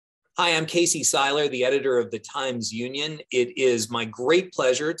Hi, I'm Casey Seiler, the editor of the Times-Union. It is my great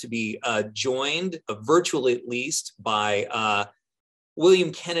pleasure to be joined, virtually at least, by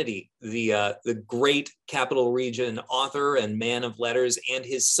William Kennedy, the great Capital Region author and man of letters, and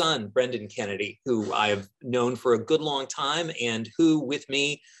his son, Brendan Kennedy, who I have known for a good long time and who, with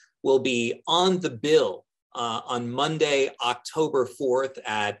me, will be on the bill on Monday, October 4th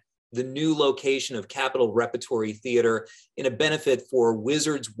at the new location of Capitol Repertory Theater in a benefit for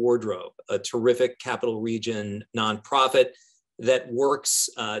Wizard's Wardrobe, a terrific Capital Region nonprofit that works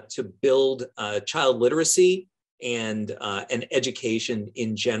to build child literacy and education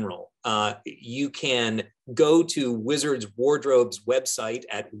in general. You can go to Wizard's Wardrobe's website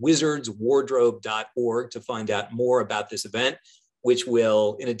at wizardswardrobe.org to find out more about this event, which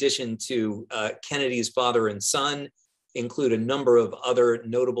will, in addition to Kennedy's father and son, include a number of other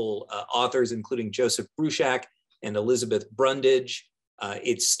notable authors, including Joseph Bruchac and Elizabeth Brundage.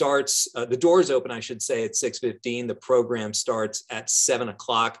 It starts, the doors open, I should say, at 6:15. The program starts at 7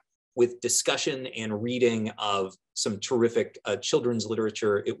 o'clock with discussion and reading of some terrific children's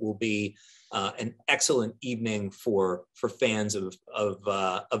literature. It will be an excellent evening for fans of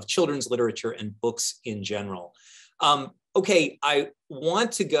children's literature and books in general. Okay, I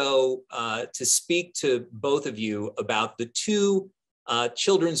want to go to speak to both of you about the two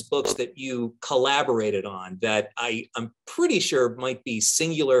children's books that you collaborated on that I'm pretty sure might be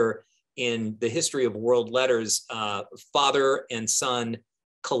singular in the history of world letters, father and son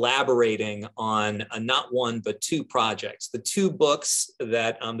collaborating on not one, but two projects. The two books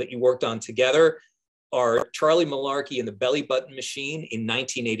that you worked on together are Charlie Malarkey and the Belly Button Machine in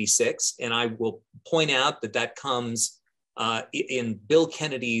 1986. And I will point out that that comes in Bill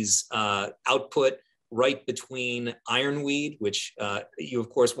Kennedy's output right between Ironweed, which you of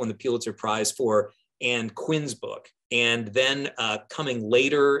course won the Pulitzer Prize for, and Quinn's book. And then coming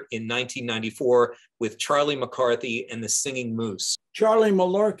later in 1994 with Charlie McCarthy and the Singing Moose. Charlie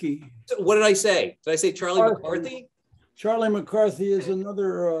Malarkey. So what did I say? Did I say Charlie McCarthy? Charlie McCarthy is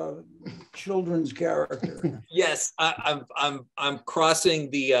another children's character. Yes, I'm crossing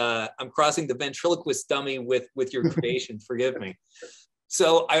the ventriloquist dummy with your creation. Forgive me.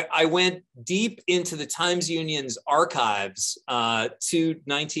 So I went deep into the Times-Union's archives to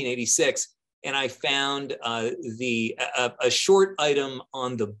 1986, and I found a short item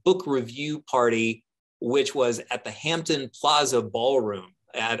on the book review party, which was at the Hampton Plaza Ballroom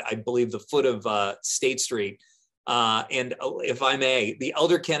at, I believe, the foot of State Street. And if I may, the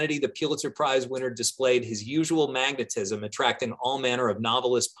elder Kennedy, the Pulitzer Prize-winner, displayed his usual magnetism, attracting all manner of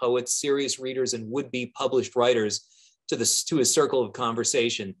novelists, poets, serious readers, and would-be published writers to his circle of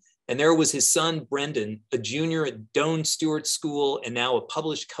conversation. And there was his son, Brendan, a junior at Doane Stewart School and now a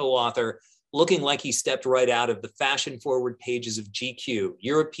published co-author, looking like he stepped right out of the fashion-forward pages of GQ.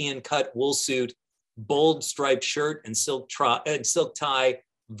 European-cut wool suit, bold striped shirt, and silk tie,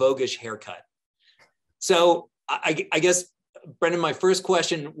 voguish haircut. So I guess, Brendan, my first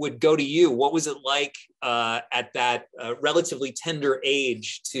question would go to you. What was it like at that relatively tender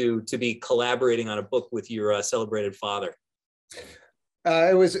age to be collaborating on a book with your celebrated father?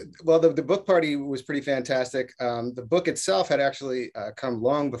 It was, well, the book party was pretty fantastic. The book itself had actually come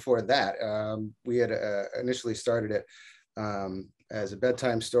long before that. We had initially started it as a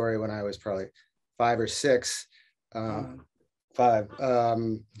bedtime story when I was probably 5 or 6, 5.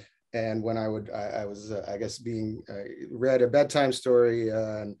 And when I was, I guess, being read a bedtime story,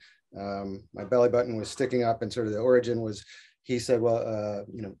 and my belly button was sticking up, and sort of the origin was, he said, well,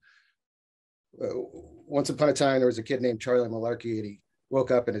 once upon a time, there was a kid named Charlie Malarkey, and he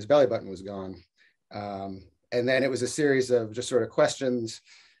woke up and his belly button was gone. And then it was a series of just sort of questions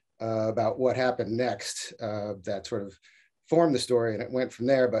about what happened next that sort of formed the story, and it went from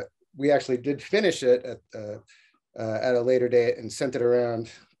there. But we actually did finish it at a later date and sent it around.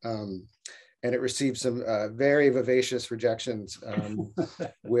 And it received some very vivacious rejections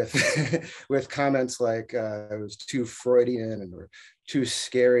with comments like it was too Freudian and or too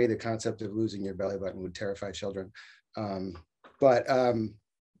scary. The concept of losing your belly button would terrify children. But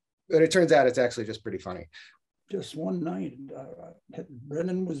it turns out it's actually just pretty funny. Just one night,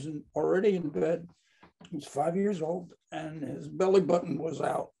 Brendan was already in bed. He was 5 years old, and his belly button was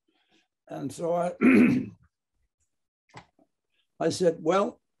out. And so I said,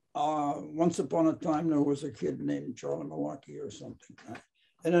 well, once upon a time, there was a kid named Charlie Malarkey or something.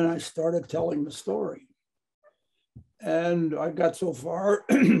 And then I started telling the story. And I got so far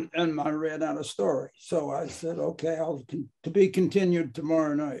and I ran out of story. So I said, okay, to be continued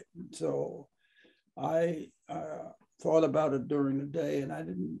tomorrow night. So I thought about it during the day, and I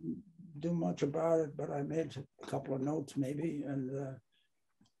didn't do much about it, but I made a couple of notes maybe. And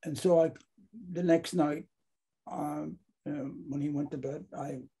And so the next night, when he went to bed,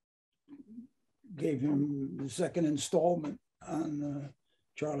 I gave him the second installment on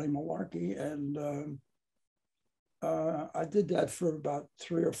Charlie Malarkey, and I did that for about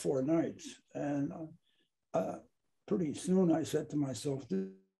 3 or 4 nights. And pretty soon I said to myself,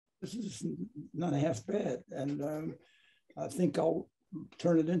 this is not half bad, and I think I'll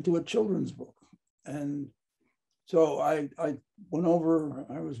turn it into a children's book. And so I went over,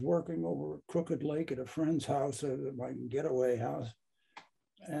 I was working over at Crooked Lake at a friend's house, my getaway house.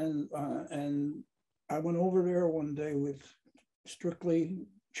 And I went over there one day with strictly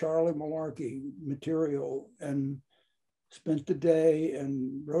Charlie Malarkey material and spent the day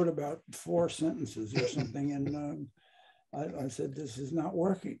and wrote about 4 sentences or something. And I said, this is not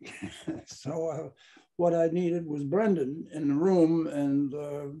working. So what I needed was Brendan in the room. And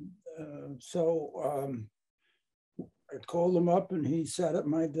so I called him up, and he sat at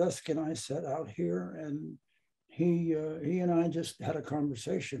my desk and I sat out here, and he and I just had a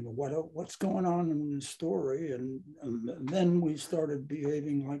conversation of what's going on in the story. And then we started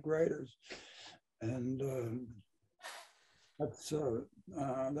behaving like writers. And that's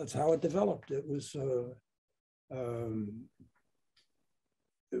how it developed. It was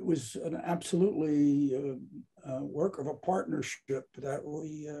an absolutely work of a partnership that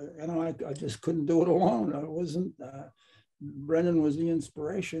we, I just couldn't do it alone. I wasn't, Brendan was the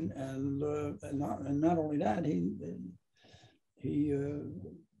inspiration, and not only that, he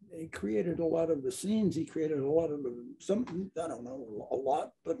created a lot of the scenes. He created a lot of some, I don't know, a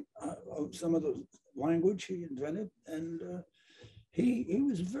lot, but some of the language he invented, and he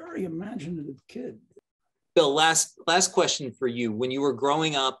was a very imaginative kid. Bill, last question for you. When you were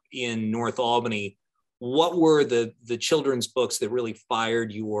growing up in North Albany, what were the children's books that really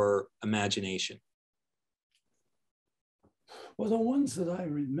fired your imagination? Well, the ones that I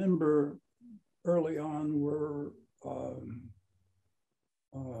remember early on were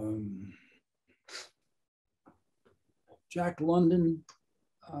Jack London,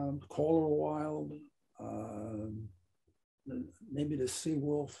 Caller Wild, maybe the Sea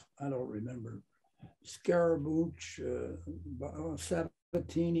Wolf, I don't remember. Scaramouche,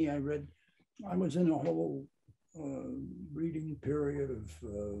 Sabatini, I read. I was in a whole reading period of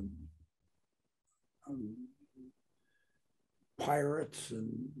pirates,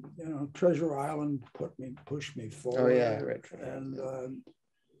 and Treasure Island pushed me forward. Oh yeah, I read.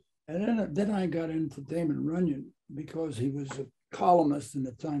 And then I got into Damon Runyon because he was a columnist in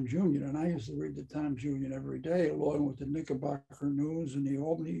the Times Union, and I used to read the Times Union every day, along with the Knickerbocker News and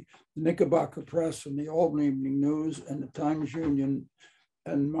the Knickerbocker Press and the Albany Evening News and the Times Union.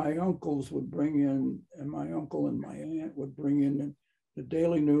 And my uncles would bring in, and my uncle and my aunt would bring in the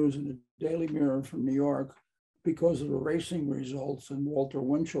Daily News and the Daily Mirror from New York because of the racing results and Walter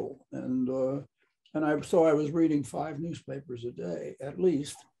Winchell. And so I was reading 5 newspapers a day at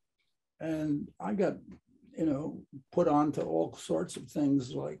least, and I got put on to all sorts of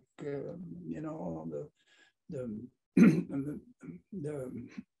things like the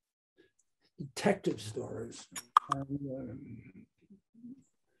detective stories.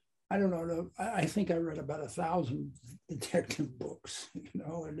 I don't know. I think I read about 1,000 detective books,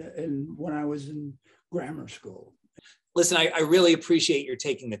 and when I was in grammar school. Listen, I really appreciate your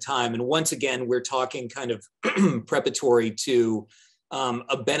taking the time. And once again, we're talking kind of preparatory to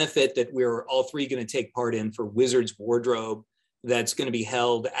a benefit that we're all 3 going to take part in for Wizard's Wardrobe that's going to be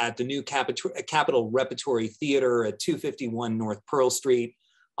held at the new Capitol Repertory Theater at 251 North Pearl Street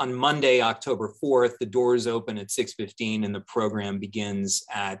on Monday, October 4th. The doors open at 6:15 and the program begins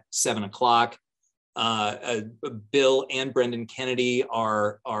at 7 o'clock. Bill and Brendan Kennedy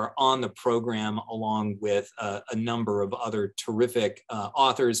are on the program along with a number of other terrific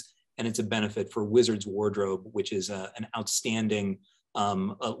authors, and it's a benefit for Wizard's Wardrobe, which is an outstanding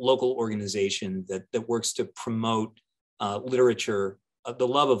local organization that works to promote literature, the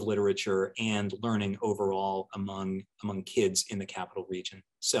love of literature and learning overall among kids in the Capital Region.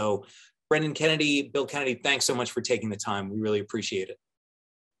 So Brendan Kennedy, Bill Kennedy, thanks so much for taking the time. We really appreciate it.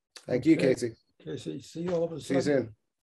 Thank you, Casey. Casey, see you all of a sudden. See you soon.